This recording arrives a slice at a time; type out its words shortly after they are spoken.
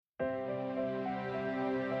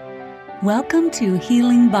Welcome to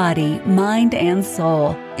Healing Body, Mind, and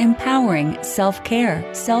Soul, empowering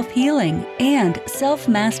self-care, self-healing, and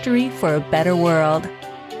self-mastery for a better world.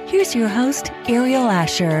 Here's your host, Ariel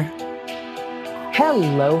Asher.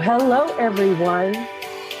 Hello, everyone.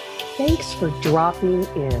 Thanks for dropping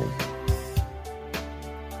in.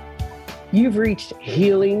 You've reached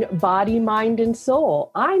Healing Body, Mind, and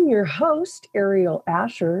Soul. I'm your host, Ariel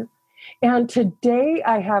Asher. And today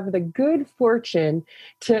I have the good fortune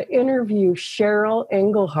to interview Cheryl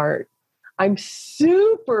Engelhardt. I'm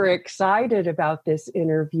super excited about this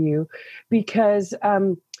interview because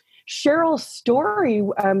Cheryl's story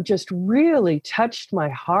just really touched my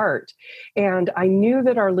heart. And I knew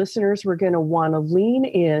that our listeners were going to want to lean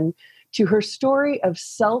in to her story of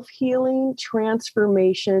self-healing,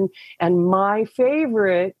 transformation, and my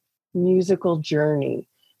favorite, musical journey.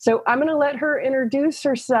 So I'm going to let her introduce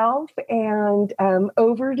herself, and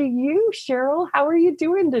over to you, Cheryl. How are you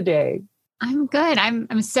doing today? I'm good.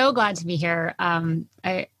 I'm so glad to be here.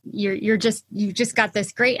 You just got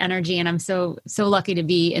this great energy, and I'm so lucky to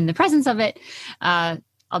be in the presence of it,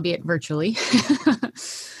 albeit virtually.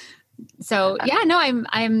 So yeah, no,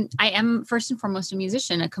 I am first and foremost a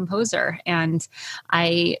musician, a composer, and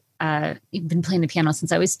I've been playing the piano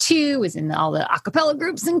since I was 2, was in all the a cappella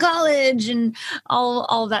groups in college and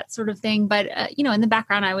all that sort of thing. But, in the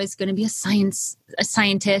background, I was going to be a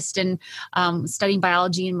scientist and studying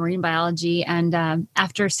biology and marine biology. And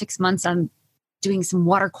after 6 months, I'm doing some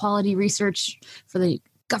water quality research for the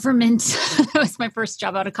government. That was my first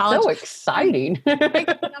job out of college. So exciting. I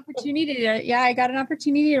got an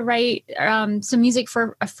opportunity to write some music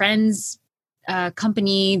for a friend's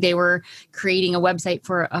company. They were creating a website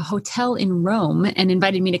for a hotel in Rome and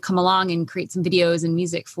invited me to come along and create some videos and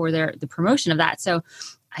music for the promotion of that. So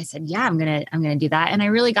I said, yeah, I'm gonna do that. And I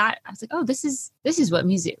was like, oh, this is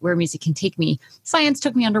where music can take me. Science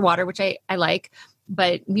took me underwater, which I like,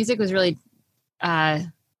 but music was really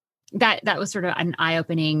that was sort of an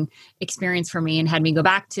eye-opening experience for me and had me go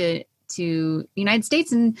back to the United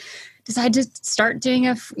States and decide to start doing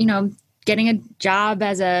getting a job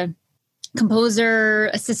as a composer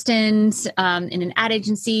assistant in an ad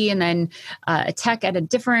agency, and then a tech at a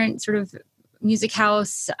different sort of music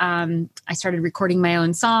house. I started recording my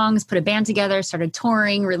own songs, put a band together, started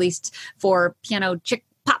touring, released 4 piano chick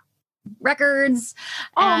pop records.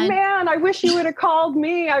 Oh man, I wish you would have called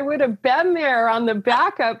me. I would have been there on the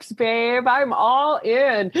backups, babe. I'm all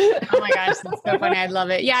in. Oh my gosh, that's so funny. I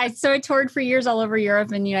love it. Yeah, so I toured for years all over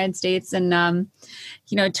Europe and the United States, and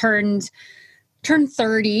turned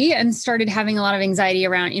 30 and started having a lot of anxiety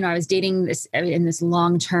around, I was dating in this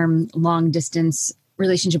long-term, long-distance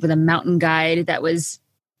relationship with a mountain guide that was,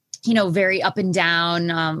 very up and down,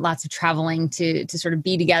 lots of traveling to sort of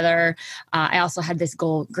be together. I also had this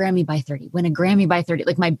goal, Grammy by 30, win a Grammy by 30,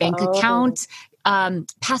 like my bank account,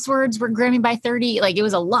 passwords were Grammy by 30. Like it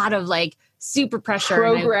was a lot of super pressure.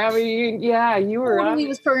 Programming. You were totally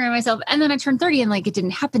was programming myself. And then I turned 30 and it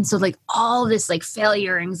didn't happen. So all this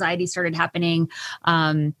failure anxiety started happening.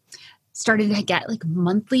 Started to get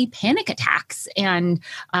monthly panic attacks. And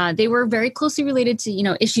they were very closely related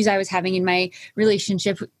to, issues I was having in my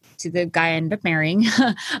relationship to the guy I ended up marrying.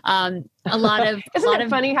 Isn't it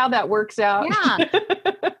funny how that works out? Yeah.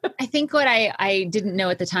 I think what I didn't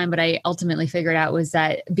know at the time, but I ultimately figured out was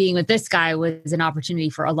that being with this guy was an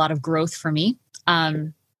opportunity for a lot of growth for me.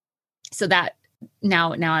 So that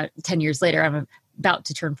now 10 years later, I'm about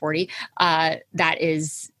to turn 40. That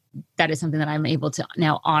is something that I'm able to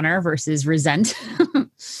now honor versus resent.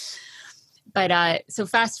 But so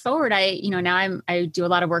fast forward, now I do a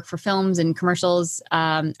lot of work for films and commercials.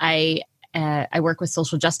 I work with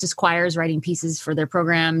social justice choirs, writing pieces for their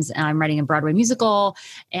programs. I'm writing a Broadway musical.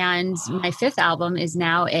 And my 5th album is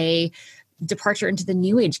now a departure into the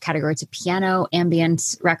new age category. It's a piano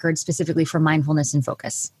ambient record specifically for mindfulness and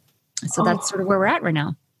focus. So that's sort of where we're at right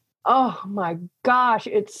now. Oh my gosh,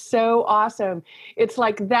 it's so awesome. It's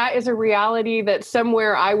that is a reality that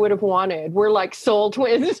somewhere I would have wanted. We're like soul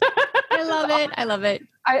twins. I love it.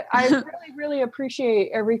 I really, really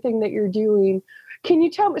appreciate everything that you're doing. Can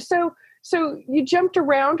you tell me, so you jumped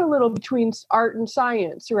around a little between art and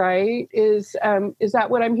science, right? Is that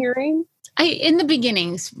what I'm hearing? In the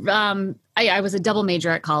beginnings, I was a double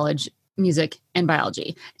major at college, music and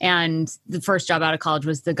biology. And the first job out of college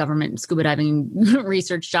was the government scuba diving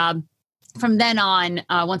research job. From then on,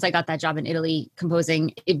 once I got that job in Italy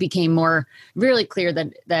composing, it became really clear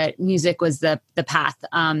that music was the path.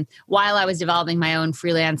 While I was developing my own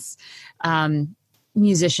freelance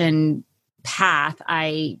musician path,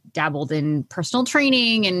 I dabbled in personal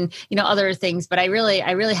training and other things, but I really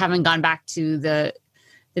haven't gone back to the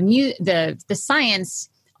science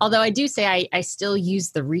although I do say I still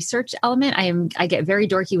use the research element. I get very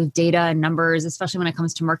dorky with data and numbers, especially when it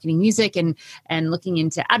comes to marketing music and looking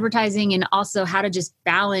into advertising, and also how to just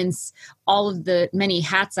balance all of the many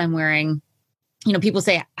hats I'm wearing. People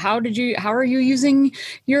say, how are you using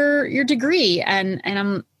your degree?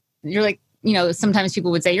 And you're like, sometimes people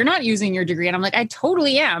would say you're not using your degree. And I'm like, I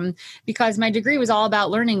totally am, because my degree was all about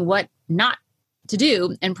learning what not to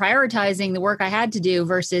do and prioritizing the work I had to do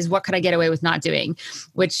versus what could I get away with not doing,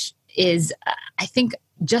 which is, I think,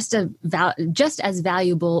 just as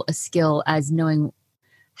valuable a skill as knowing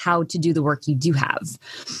how to do the work you do have.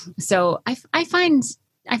 So I find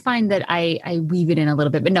that I weave it in a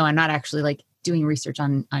little bit, but no, I'm not actually like doing research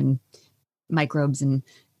on microbes and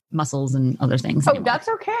muscles and other things. Oh, that's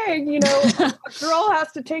okay. A girl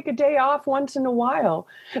has to take a day off once in a while.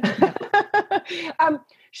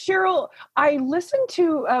 Cheryl, I listened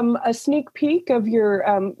to a sneak peek of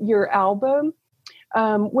your album.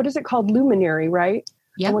 What is it called? Luminary, right?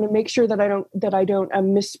 Yep. I want to make sure that I don't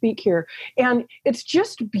misspeak here. And it's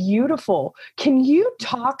just beautiful. Can you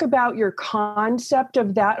talk about your concept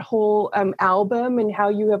of that whole album and how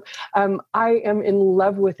you have? I am in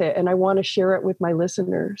love with it, and I want to share it with my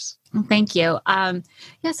listeners. Thank you.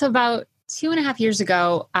 So about 2.5 years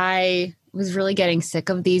ago, I was really getting sick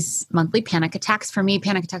of these monthly panic attacks. For me,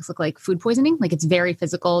 panic attacks look like food poisoning. Like, it's very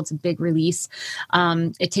physical. It's a big release.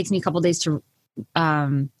 It takes me a couple of days to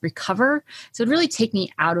recover. So it'd really take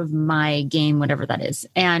me out of my game, whatever that is.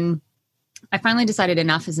 And I finally decided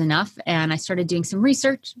enough is enough. And I started doing some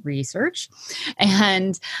research.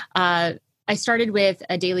 And I started with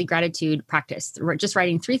a daily gratitude practice, just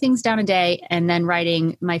writing 3 things down a day and then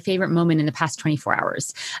writing my favorite moment in the past 24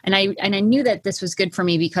 hours. And I knew that this was good for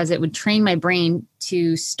me because it would train my brain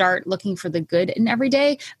to start looking for the good in every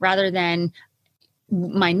day rather than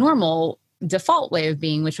my normal default way of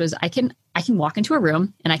being, which was I can walk into a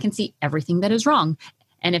room and I can see everything that is wrong.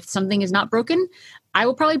 And if something is not broken, I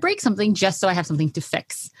will probably break something just so I have something to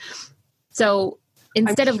fix. So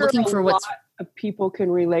instead of looking for what's... of people can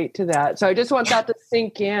relate to that. So I just want that to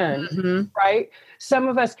sink in, right? Some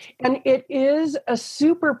of us, and it is a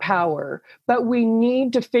superpower, but we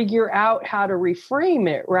need to figure out how to reframe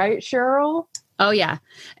it, right, Cheryl? Oh, yeah.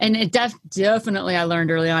 And it definitely, I learned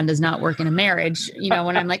early on, does not work in a marriage.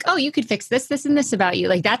 When I'm like, oh, you could fix this, and this about you.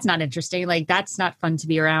 Like, that's not interesting. Like, that's not fun to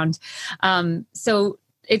be around. So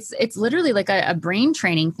it's literally like a brain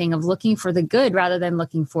training thing of looking for the good rather than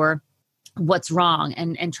looking for what's wrong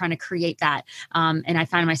and trying to create that. And I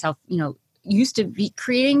found myself, used to be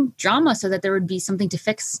creating drama so that there would be something to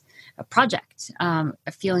fix a project,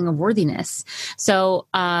 a feeling of worthiness. So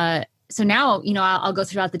now, I'll go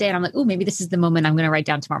throughout the day and I'm like, oh, maybe this is the moment I'm going to write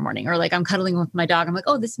down tomorrow morning. Or like I'm cuddling with my dog. I'm like,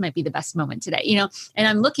 oh, this might be the best moment today, and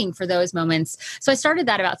I'm looking for those moments. So I started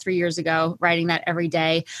that about 3 years ago, writing that every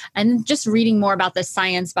day, and just reading more about the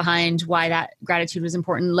science behind why that gratitude was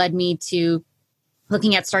important led me to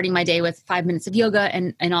looking at starting my day with 5 minutes of yoga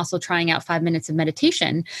and also trying out 5 minutes of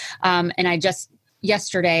meditation. And I just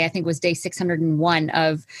yesterday, I think was day 601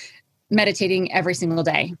 of meditating every single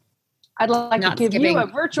day. I'd like to give you a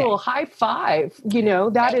virtual high five.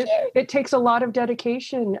 It takes a lot of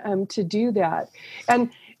dedication to do that.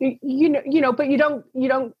 And, but you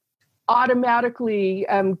don't automatically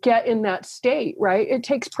get in that state, right? It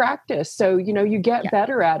takes practice. So, you get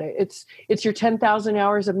better at it. It's your 10,000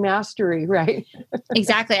 hours of mastery, right?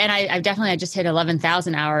 Exactly. And I just hit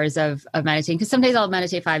 11,000 hours of meditating, because some days I'll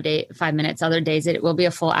meditate 5 minutes. Other days it will be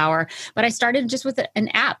a full hour. But I started just with an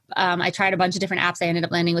app. I tried a bunch of different apps. I ended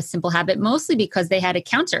up landing with Simple Habit, mostly because they had a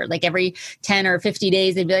counter. Like every 10 or 50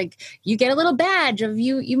 days, they'd be like, you get a little badge of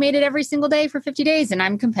you made it every single day for 50 days. And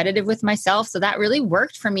I'm competitive with myself. So that really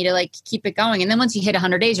worked for me to like keep it going. And then once you hit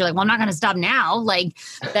 100 days, you're like, well, I'm not going to stop now. Like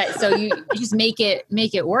that. So you just make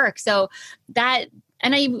it work. So that,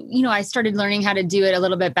 and I started learning how to do it a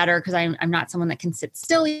little bit better because I'm not someone that can sit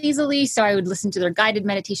still easily. So I would listen to their guided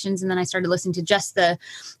meditations. And then I started listening to just the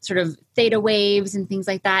sort of theta waves and things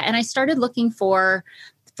like that. And I started looking for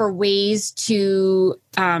ways to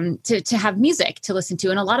have music to listen to.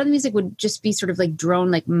 And a lot of the music would just be sort of like drone,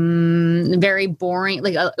 like very boring.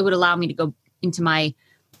 Like it would allow me to go into my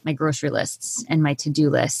grocery lists and my to-do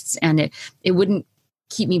lists. And it wouldn't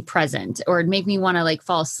keep me present, or it'd make me want to like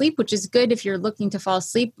fall asleep, which is good if you're looking to fall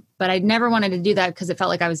asleep. But I never wanted to do that because it felt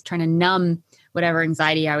like I was trying to numb whatever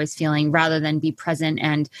anxiety I was feeling rather than be present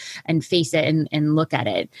and face it and look at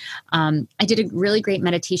it. I did a really great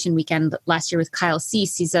meditation weekend last year with Kyle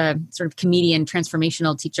Cease. He's a sort of comedian,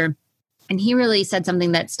 transformational teacher. And he really said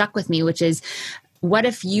something that stuck with me, which is, what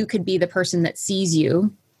if you could be the person that sees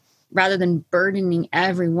you rather than burdening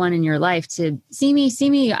everyone in your life to see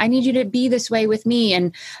me, I need you to be this way with me.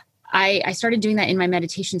 And I started doing that in my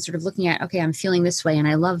meditation, sort of looking at, okay, I'm feeling this way and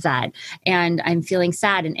I love that. And I'm feeling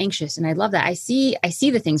sad and anxious and I love that. I see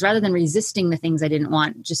the things rather than resisting the things I didn't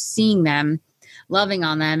want, just seeing them, loving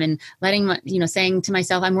on them and saying to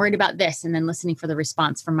myself, I'm worried about this, and then listening for the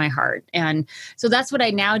response from my heart. And so that's what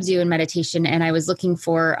I now do in meditation. And I was looking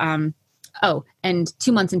for, and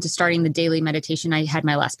 2 months into starting the daily meditation, I had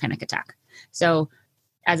my last panic attack. So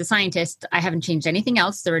as a scientist, I haven't changed anything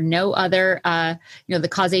else. There are no other, the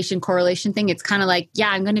causation correlation thing. It's kind of like,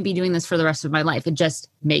 yeah, I'm going to be doing this for the rest of my life. It just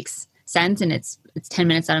makes sense. And it's 10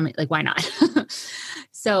 minutes out of me. Like, why not?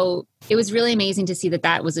 So it was really amazing to see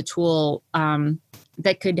that was a tool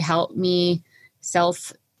that could help me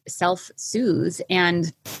self-soothe.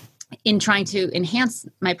 And in trying to enhance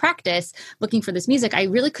my practice, looking for this music, I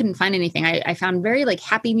really couldn't find anything. I found very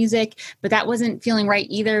happy music, but that wasn't feeling right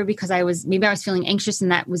either, because I was feeling anxious, and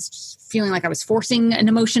that was feeling like I was forcing an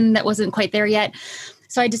emotion that wasn't quite there yet.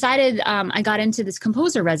 So I decided I got into this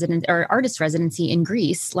artist residency in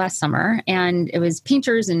Greece last summer, and it was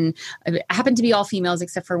painters, and it happened to be all females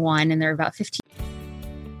except for one, and there were about 15.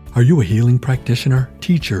 Are you a healing practitioner,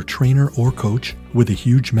 teacher, trainer, or coach with a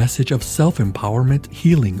huge message of self-empowerment,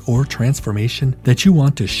 healing, or transformation that you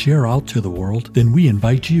want to share out to the world? Then we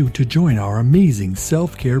invite you to join our amazing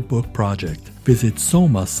self-care book project. Visit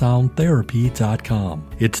somasoundtherapy.com.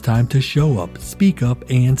 It's time to show up, speak up,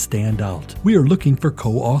 and stand out. We are looking for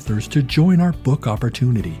co-authors to join our book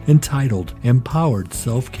opportunity entitled Empowered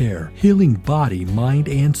Self-Care, Healing Body, Mind,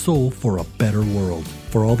 and Soul for a Better World.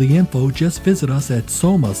 For all the info, just visit us at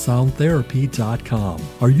somasoundtherapy.com.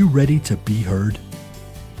 Are you ready to be heard?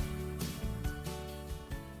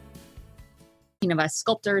 Of us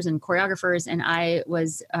sculptors and choreographers, and I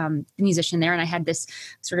was a musician there. And I had this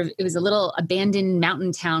it was a little abandoned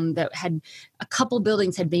mountain town that had a couple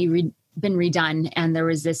buildings had been redone. And there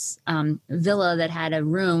was this villa that had a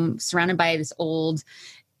room surrounded by this old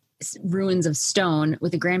ruins of stone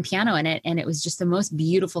with a grand piano in it. And it was just the most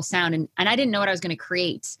beautiful sound. And I didn't know what I was going to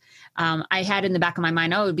create. I had in the back of my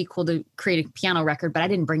mind, it would be cool to create a piano record, but I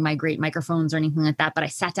didn't bring my great microphones or anything like that. But I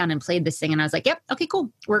sat down and played this thing, and I was like, yep, okay,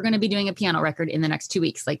 cool. We're going to be doing a piano record in the next 2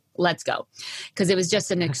 weeks. Like, let's go. Because it was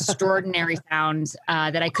just an extraordinary sound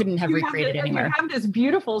that I couldn't have recreated anywhere. You have this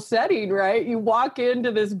beautiful setting, right? You walk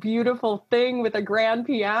into this beautiful thing with a grand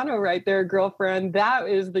piano right there, girlfriend. That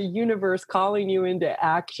is the universe calling you into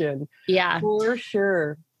action. Yeah, for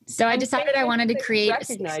sure. So I decided I wanted to create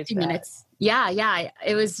 60 minutes. Yeah.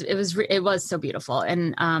 It was so beautiful.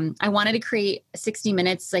 And I wanted to create 60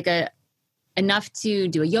 minutes, enough to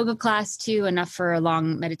do a yoga class too, enough for a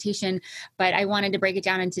long meditation. But I wanted to break it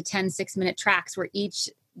down into 10 6-minute tracks where each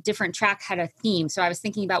different track had a theme. So I was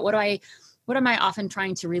thinking about what am I often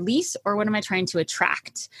trying to release, or what am I trying to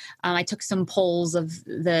attract? I took some polls of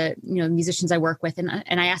the musicians I work with, and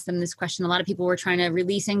I asked them this question. A lot of people were trying to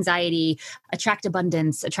release anxiety, attract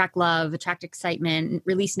abundance, attract love, attract excitement,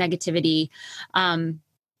 release negativity,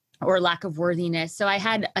 or lack of worthiness. So I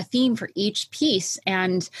had a theme for each piece,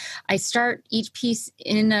 and I start each piece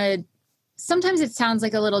sometimes it sounds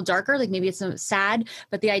like a little darker, like maybe it's sad,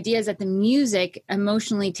 but the idea is that the music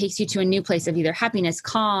emotionally takes you to a new place of either happiness,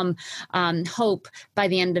 calm, hope by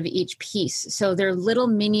the end of each piece. So they're little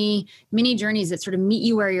mini journeys that sort of meet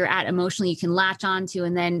you where you're at emotionally, you can latch onto,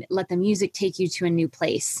 and then let the music take you to a new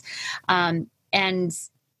place. And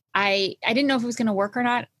I didn't know if it was going to work or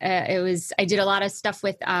not. I did a lot of stuff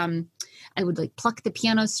with, I would pluck the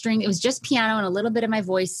piano string. It was just piano and a little bit of my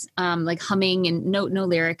voice, humming and no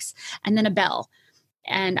lyrics, and then a bell.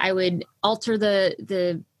 And I would alter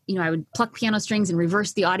I would pluck piano strings and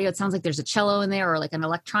reverse the audio. It sounds like there's a cello in there, or like an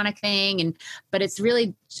electronic thing. But it's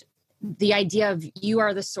really the idea of you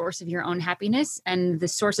are the source of your own happiness. And the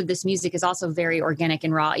source of this music is also very organic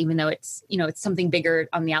and raw, even though it's something bigger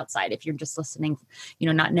on the outside. If you're just listening,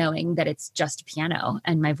 not knowing that it's just piano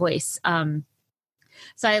and my voice.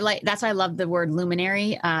 So that's why I love the word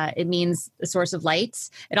luminary. It means the source of light.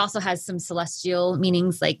 It also has some celestial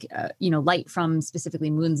meanings, light from specifically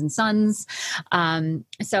moons and suns.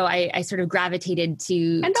 So I sort of gravitated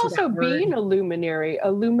to. And also being a luminary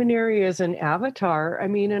is an avatar. I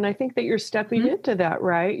mean, and I think that you're stepping into that,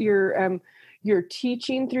 right? You're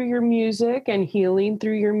teaching through your music and healing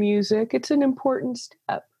through your music. It's an important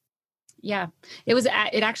step. Yeah,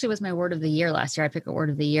 it actually was my word of the year last year. I pick a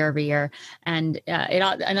word of the year every year. And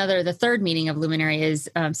the third meaning of luminary is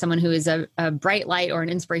someone who is a bright light or an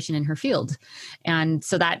inspiration in her field. And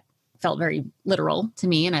so that felt very literal to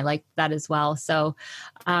me. And I liked that as well. So,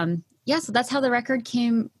 so that's how the record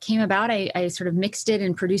came about. I sort of mixed it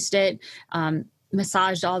and produced it.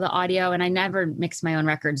 massaged all the audio, and I never mixed my own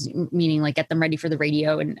records, meaning like get them ready for the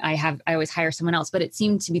radio. And I always hire someone else, but it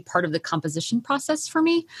seemed to be part of the composition process for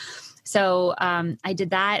me. So I did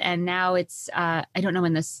that. And now it's, I don't know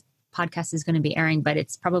when this podcast is going to be airing, but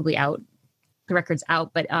it's probably out. The record's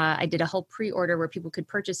out, but I did a whole pre-order where people could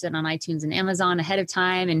purchase it on iTunes and Amazon ahead of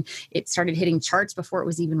time. And it started hitting charts before it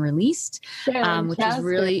was even released, which is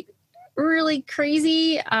really, really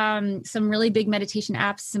crazy. Some really big meditation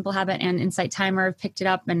apps, Simple Habit and Insight Timer, have picked it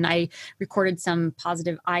up. And I recorded some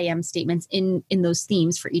positive I am statements in those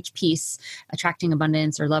themes for each piece, attracting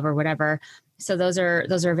abundance or love or whatever. So those are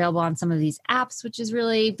available on some of these apps, which has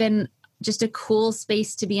really been just a cool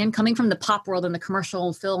space to be in, coming from the pop world and the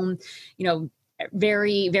commercial film,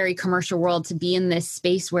 very, very commercial world, to be in this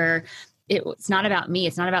space where it's not about me.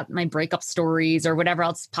 It's not about my breakup stories or whatever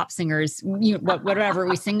else pop singers, whatever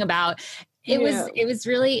we sing about.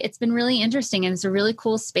 It's been really interesting. And it's a really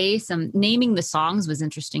cool space. Naming the songs was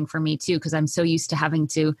interesting for me too, because I'm so used to having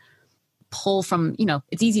to pull from,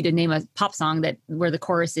 it's easy to name a pop song where the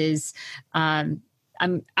chorus is,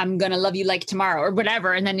 I'm going to love you like tomorrow or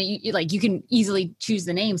whatever. And then you can easily choose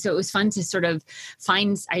the name. So it was fun to sort of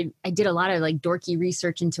find, I did a lot of like dorky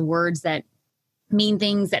research into words that mean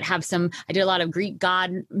things that have I did a lot of Greek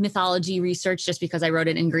god mythology research just because I wrote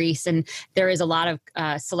it in Greece. And there is a lot of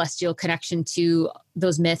celestial connection to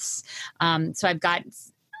those myths. So I've got,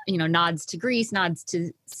 nods to Greece, nods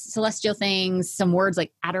to celestial things. Some words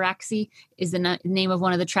like ataraxy is the name of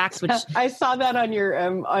one of the tracks, which I saw that on your I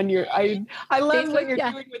love Facebook, what you're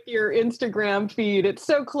doing with your Instagram feed. It's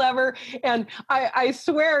so clever. And I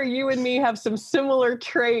swear you and me have some similar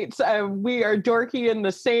traits. We are dorky in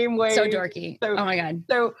the same way. So dorky. Oh my God.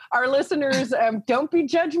 So our listeners, don't be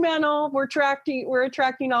judgmental. We're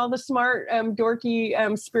attracting all the smart,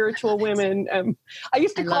 dorky, spiritual women. I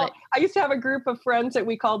used to have a group of friends that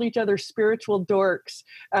we called each other spiritual dorks.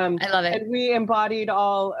 I love it. And we embodied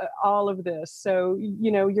all of this. So,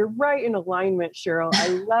 you're right in alignment, Cheryl. I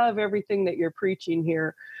love everything that you're preaching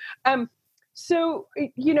here. So,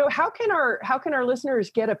 how can our listeners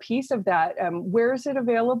get a piece of that? Where is it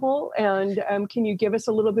available? And can you give us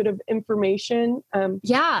a little bit of information?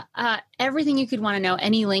 Everything you could want to know,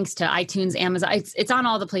 any links to iTunes, Amazon, it's on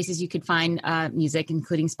all the places you could find music,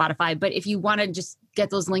 including Spotify. But if you want to just get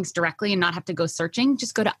those links directly and not have to go searching,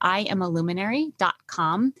 just go to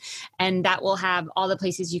IamAluminary.com, and that will have all the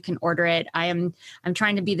places you can order it. I'm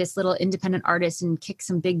trying to be this little independent artist and kick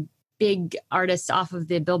some big artists off of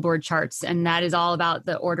the Billboard charts. And that is all about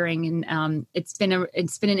the ordering. And it's been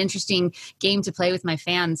an interesting game to play with my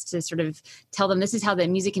fans, to sort of tell them this is how the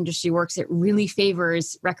music industry works. It really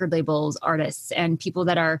favors record labels, artists, and people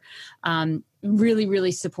that are really,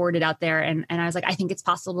 really supported out there. And I was like, I think it's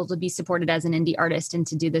possible to be supported as an indie artist and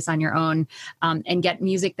to do this on your own, and get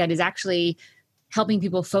music that is actually helping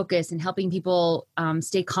people focus and helping people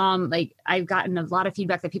stay calm. Like, I've gotten a lot of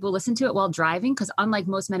feedback that people listen to it while driving, because unlike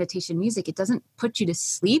most meditation music, it doesn't put you to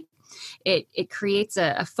sleep. It creates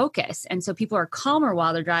a focus. And so people are calmer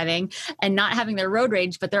while they're driving and not having their road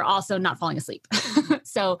rage, but they're also not falling asleep.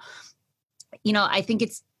 So, I think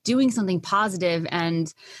it's doing something positive.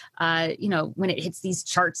 And, when it hits these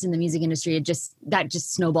charts in the music industry, that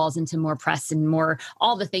just snowballs into more press and more,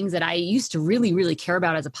 all the things that I used to really, really care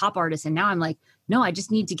about as a pop artist. And now I'm like, no, I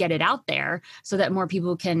just need to get it out there so that more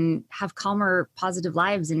people can have calmer, positive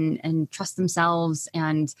lives and trust themselves.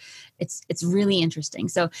 And it's really interesting.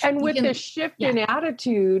 So, and with the shift in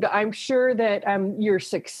attitude, I'm sure that your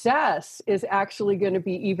success is actually going to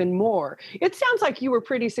be even more. It sounds like you were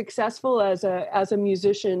pretty successful as a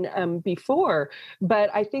musician before, but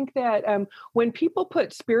I think that when people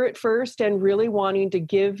put spirit first and really wanting to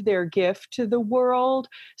give their gift to the world,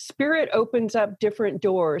 spirit opens up different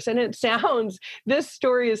doors. And it sounds, this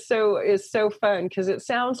story is so fun, because it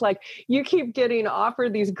sounds like you keep getting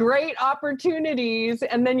offered these great opportunities,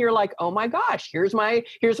 and then you're like, oh my gosh, here's my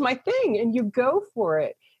thing, and you go for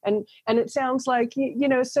it. And it sounds like,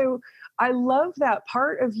 so I love that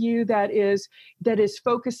part of you that is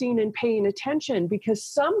focusing and paying attention, because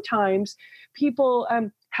sometimes people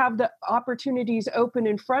have the opportunities open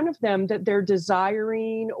in front of them that they're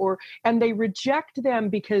desiring, and they reject them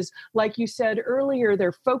because, like you said earlier,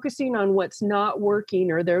 they're focusing on what's not working,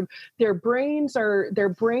 or their brains are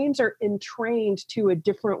entrained to a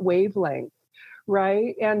different wavelength,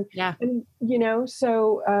 right? And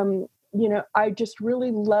I just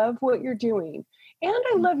really love what you're doing, and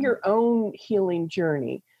I love your own healing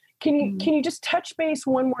journey. Can you just touch base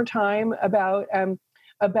one more time about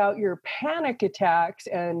your panic attacks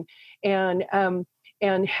and how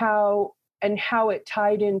it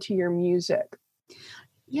tied into your music?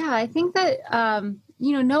 Yeah, I think that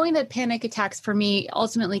knowing that panic attacks for me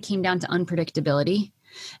ultimately came down to unpredictability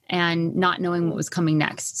and not knowing what was coming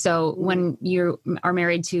next. So when you are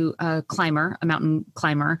married to a mountain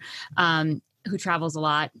climber, who travels a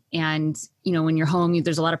lot, and, when you're home,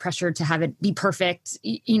 there's a lot of pressure to have it be perfect.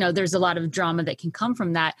 There's a lot of drama that can come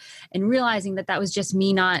from that, and realizing that was just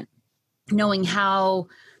me not knowing how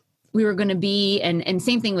we were going to be. And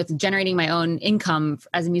same thing with generating my own income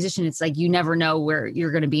as a musician. It's like, you never know where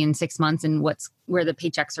you're going to be in 6 months and where the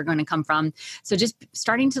paychecks are going to come from. So just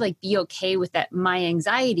starting to be okay with that. My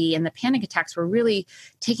anxiety and the panic attacks were really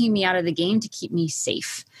taking me out of the game to keep me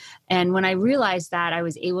safe. And when I realized that, I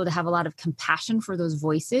was able to have a lot of compassion for those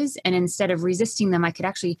voices. And instead of resisting them, I could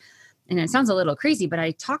actually, and it sounds a little crazy, but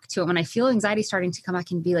I talk to it when I feel anxiety starting to come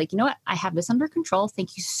back and be like, you know what? I have this under control.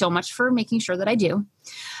 Thank you so much for making sure that I do.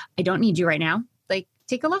 I don't need you right now.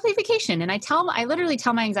 Take a lovely vacation. And I literally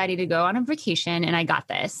tell my anxiety to go on a vacation, and I got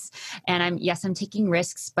this. And I'm taking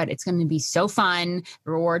risks, but it's going to be so fun.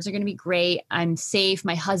 The rewards are going to be great. I'm safe.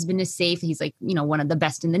 My husband is safe. He's one of the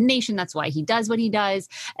best in the nation. That's why he does what he does.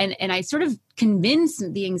 And I sort of convince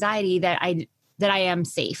the anxiety that I am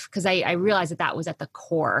safe, because I realized that was at the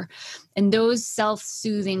core. And those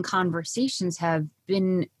self-soothing conversations have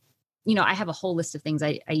been, I have a whole list of things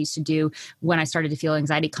I used to do when I started to feel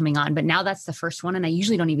anxiety coming on, but now that's the first one. And I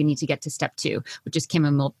usually don't even need to get to step 2, which is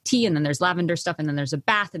chamomile tea. And then there's lavender stuff. And then there's a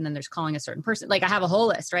bath. And then there's calling a certain person. I have a whole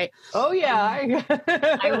list, right? Oh yeah.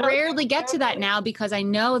 I rarely get to that now, because I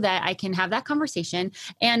know that I can have that conversation.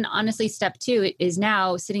 And honestly, step 2 is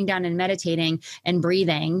now sitting down and meditating and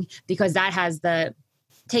breathing, because that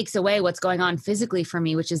takes away what's going on physically for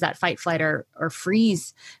me, which is that fight, flight, or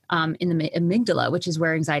freeze in the amygdala, which is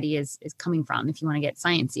where anxiety is coming from, if you want to get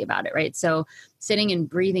sciencey about it, right? So sitting and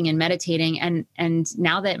breathing and meditating. And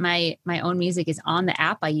now that my own music is on the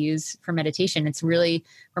app I use for meditation, it's really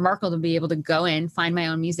remarkable to be able to go in, find my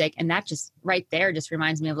own music. And that just right there just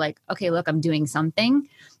reminds me of okay, look, I'm doing something.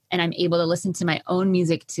 And I'm able to listen to my own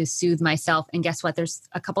music to soothe myself. And guess what? There's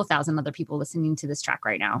a couple thousand other people listening to this track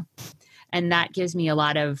right now. And that gives me a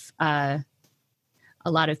lot of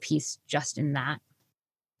peace just in that.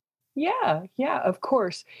 Yeah, of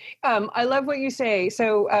course. I love what you say.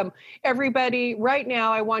 So everybody right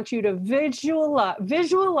now, I want you to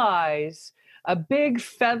visualize a big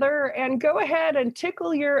feather and go ahead and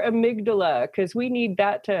tickle your amygdala, because we need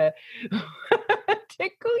that to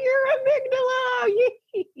tickle your amygdala.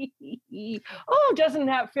 Oh, doesn't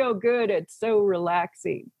that feel good? It's so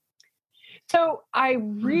relaxing. So I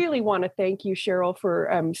really want to thank you, Cheryl,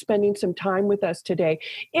 for spending some time with us today.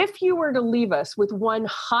 If you were to leave us with one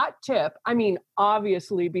hot tip,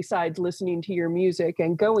 obviously, besides listening to your music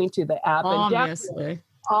and going to the app, obviously.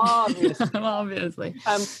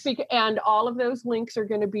 And all of those links are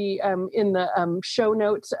going to be in the show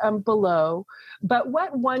notes below. But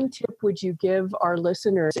what one tip would you give our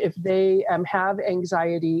listeners if they have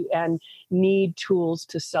anxiety and need tools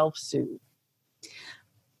to self-soothe?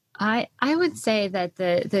 I would say that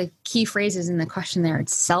the key phrases in the question there,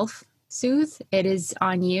 it's self-soothe. It is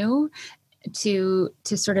on you to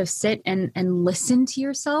sort of sit and listen to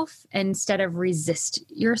yourself instead of resist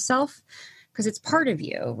yourself, because it's part of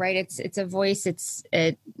you, right? It's a voice.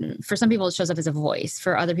 For some people, it shows up as a voice.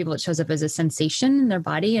 For other people, it shows up as a sensation in their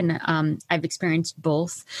body. And I've experienced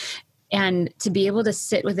both. And to be able to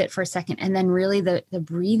sit with it for a second. And then really the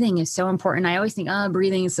breathing is so important. I always think,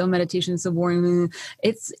 breathing is so meditation, so boring.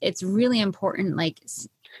 It's really important,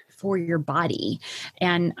 for your body.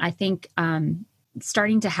 And I think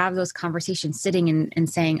starting to have those conversations, sitting and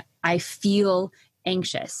saying, I feel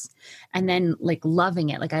anxious, and then loving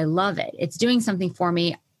it. I love it. It's doing something for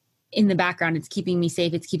me in the background. It's keeping me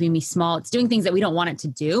safe. It's keeping me small. It's doing things that we don't want it to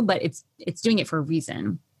do, but it's doing it for a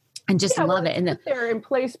reason. And just love it. And they're in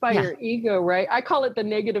place by your ego, right? I call it the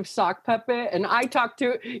negative sock puppet. And I talk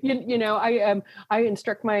to, I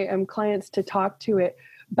instruct my clients to talk to it.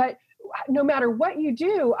 But no matter what you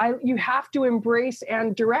do, you have to embrace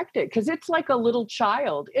and direct it, because it's like a little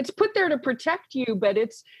child. It's put there to protect you, but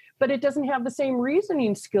it doesn't have the same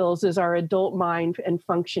reasoning skills as our adult mind and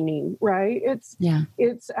functioning, right?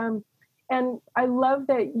 And I love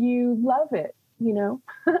that you love it.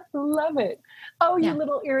 Love it. Oh, you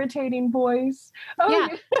little irritating boys. Oh, yeah.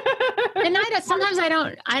 And sometimes I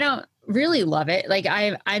don't really love it.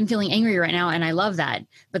 I'm feeling angry right now, and I love that.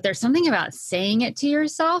 But there's something about saying it to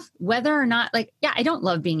yourself, whether or not, I don't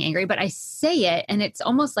love being angry, but I say it, and it's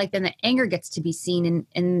almost like then the anger gets to be seen,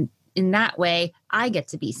 and in that way, I get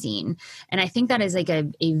to be seen. And I think that is a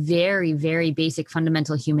very, very basic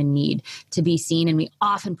fundamental human need, to be seen. And we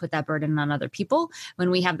often put that burden on other people when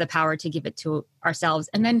we have the power to give it to ourselves.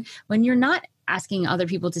 And then when you're not asking other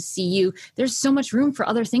people to see you, there's so much room for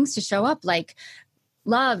other things to show up, like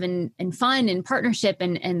love and fun and partnership,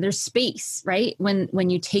 and there's space, right? When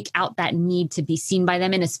you take out that need to be seen by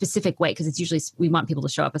them in a specific way, because it's usually, we want people to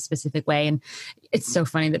show up a specific way. And it's so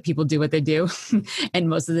funny that people do what they do. And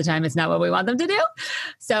most of the time it's not what we want them to do.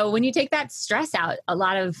 So when you take that stress out, a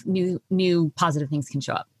lot of new positive things can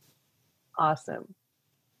show up. Awesome.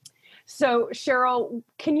 So Cheryl,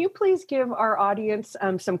 can you please give our audience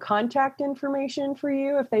some contact information for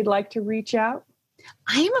you if they'd like to reach out?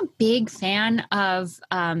 I am a big fan of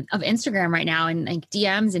Instagram right now, and like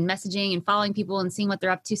DMs and messaging and following people and seeing what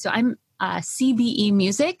they're up to. So I'm CBE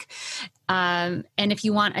Music. And if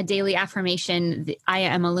you want a daily affirmation, I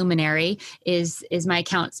am a luminary is my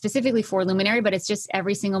account specifically for luminary, but it's just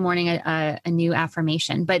every single morning a new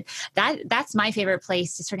affirmation. But that's my favorite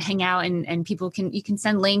place to sort of hang out, and you can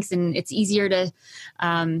send links, and it's easier to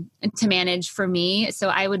manage for me. So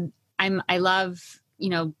I love,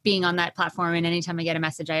 being on that platform, and anytime I get a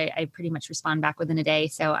message, I pretty much respond back within a day.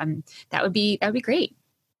 So that would be great.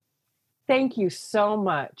 Thank you so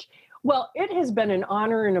much. Well, it has been an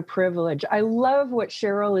honor and a privilege. I love what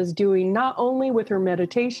Cheryl is doing, not only with her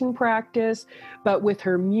meditation practice, but with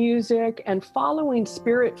her music and following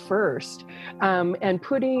spirit first, and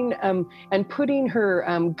putting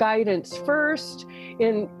her guidance first.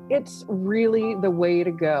 And it's really the way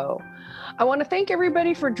to go. I want to thank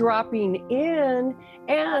everybody for dropping in,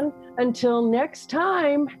 and until next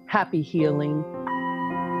time, happy healing.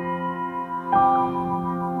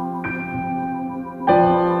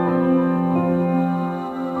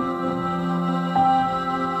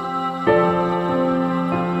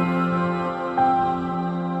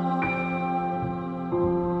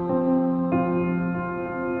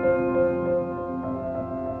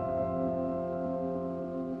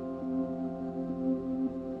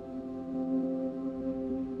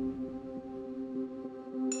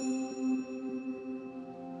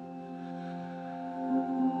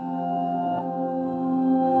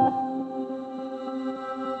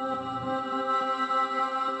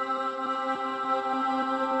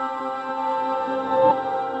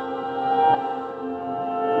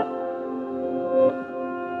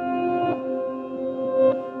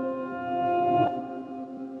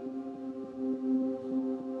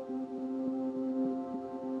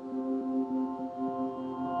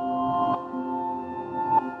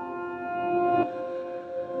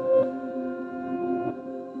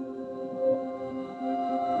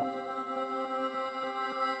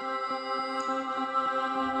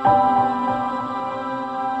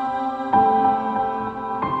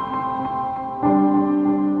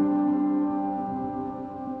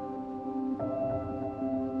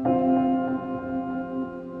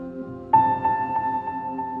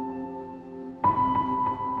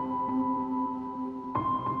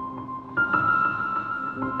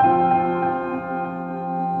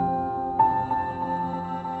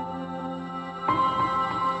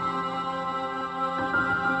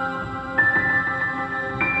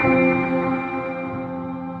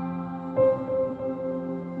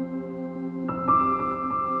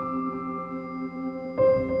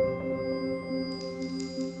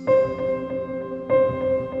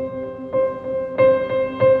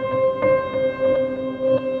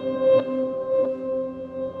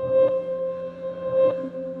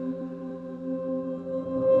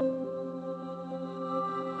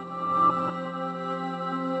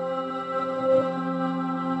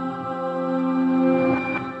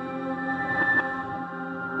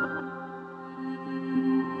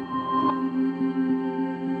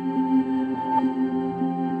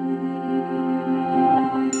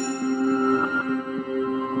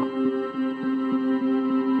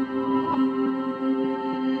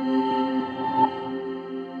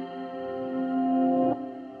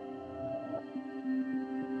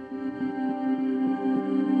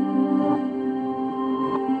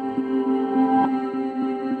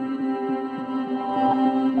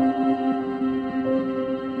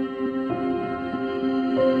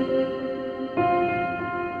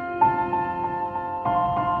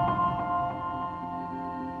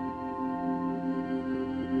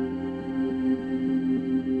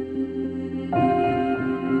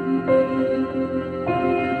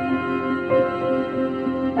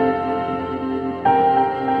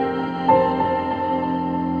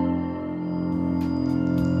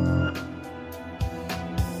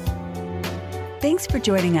 Thanks for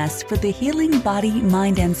joining us for the Healing Body,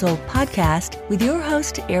 Mind, and Soul podcast with your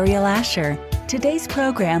host, Ariel Asher. Today's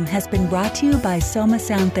program has been brought to you by Soma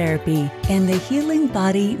Sound Therapy and the Healing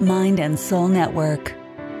Body, Mind, and Soul Network.